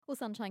Well,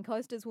 Sunshine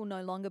Coasters will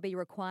no longer be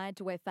required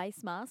to wear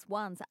face masks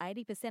once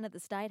 80% of the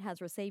state has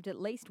received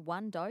at least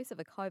one dose of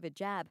a COVID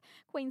jab.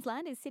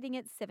 Queensland is sitting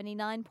at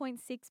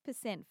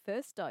 79.6%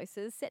 first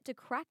doses, set to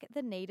crack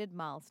the needed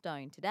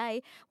milestone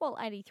today, while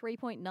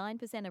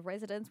 83.9% of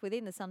residents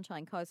within the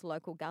Sunshine Coast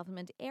local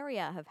government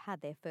area have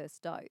had their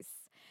first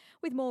dose.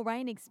 With more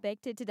rain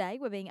expected today,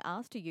 we're being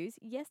asked to use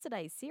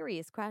yesterday's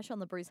serious crash on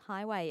the Bruce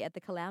Highway at the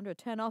Caloundra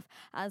turnoff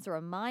as a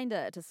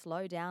reminder to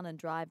slow down and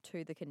drive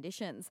to the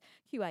conditions.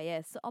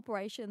 QAS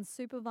Operations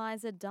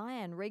Supervisor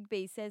Diane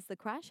Rigby says the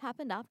crash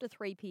happened after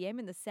 3 p.m.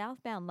 in the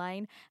southbound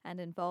lane and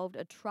involved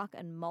a truck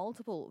and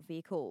multiple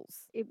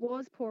vehicles. It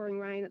was pouring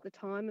rain at the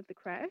time of the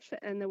crash,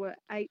 and there were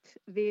 8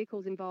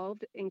 vehicles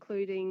involved,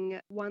 including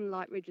one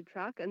light rigid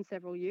truck and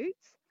several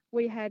utes.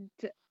 We had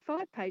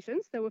 5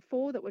 patients. There were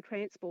 4 that were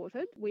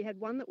transported. We had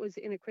one that was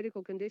in a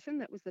critical condition.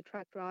 That was the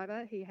truck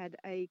driver. He had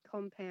a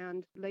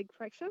compound leg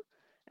fracture,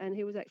 and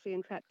he was actually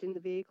entrapped in the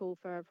vehicle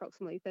for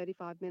approximately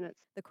 35 minutes.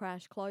 The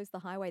crash closed the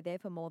highway there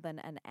for more than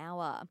an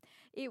hour.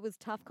 It was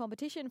tough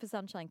competition for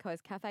Sunshine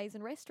Coast cafes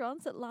and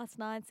restaurants at last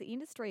night's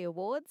Industry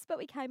Awards, but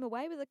we came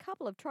away with a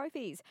couple of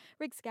trophies.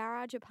 Rick's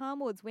Garage at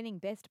Palmwoods winning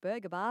Best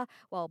Burger Bar,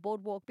 while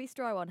Boardwalk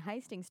Bistro on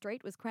Hastings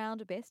Street was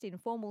crowned Best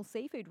Informal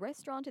Seafood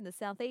Restaurant in the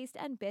southeast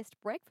and Best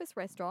Breakfast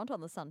Restaurant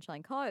on the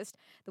Sunshine Coast.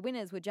 The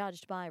winners were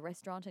judged by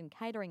Restaurant and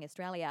Catering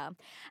Australia.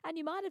 And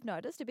you might have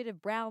noticed a bit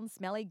of brown,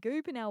 smelly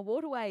goop in our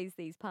waterways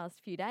these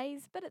past few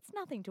days, but it's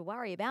nothing to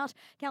worry about.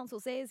 Council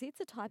says it's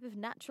a type of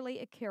naturally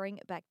occurring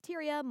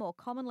bacteria, more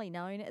commonly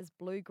known as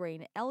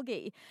blue-green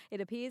algae.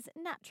 It appears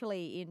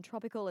naturally in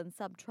tropical and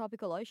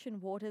subtropical ocean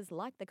waters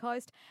like the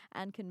coast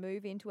and can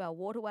move into our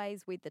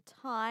waterways with the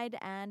tide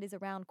and is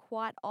around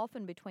quite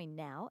often between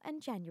now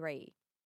and January.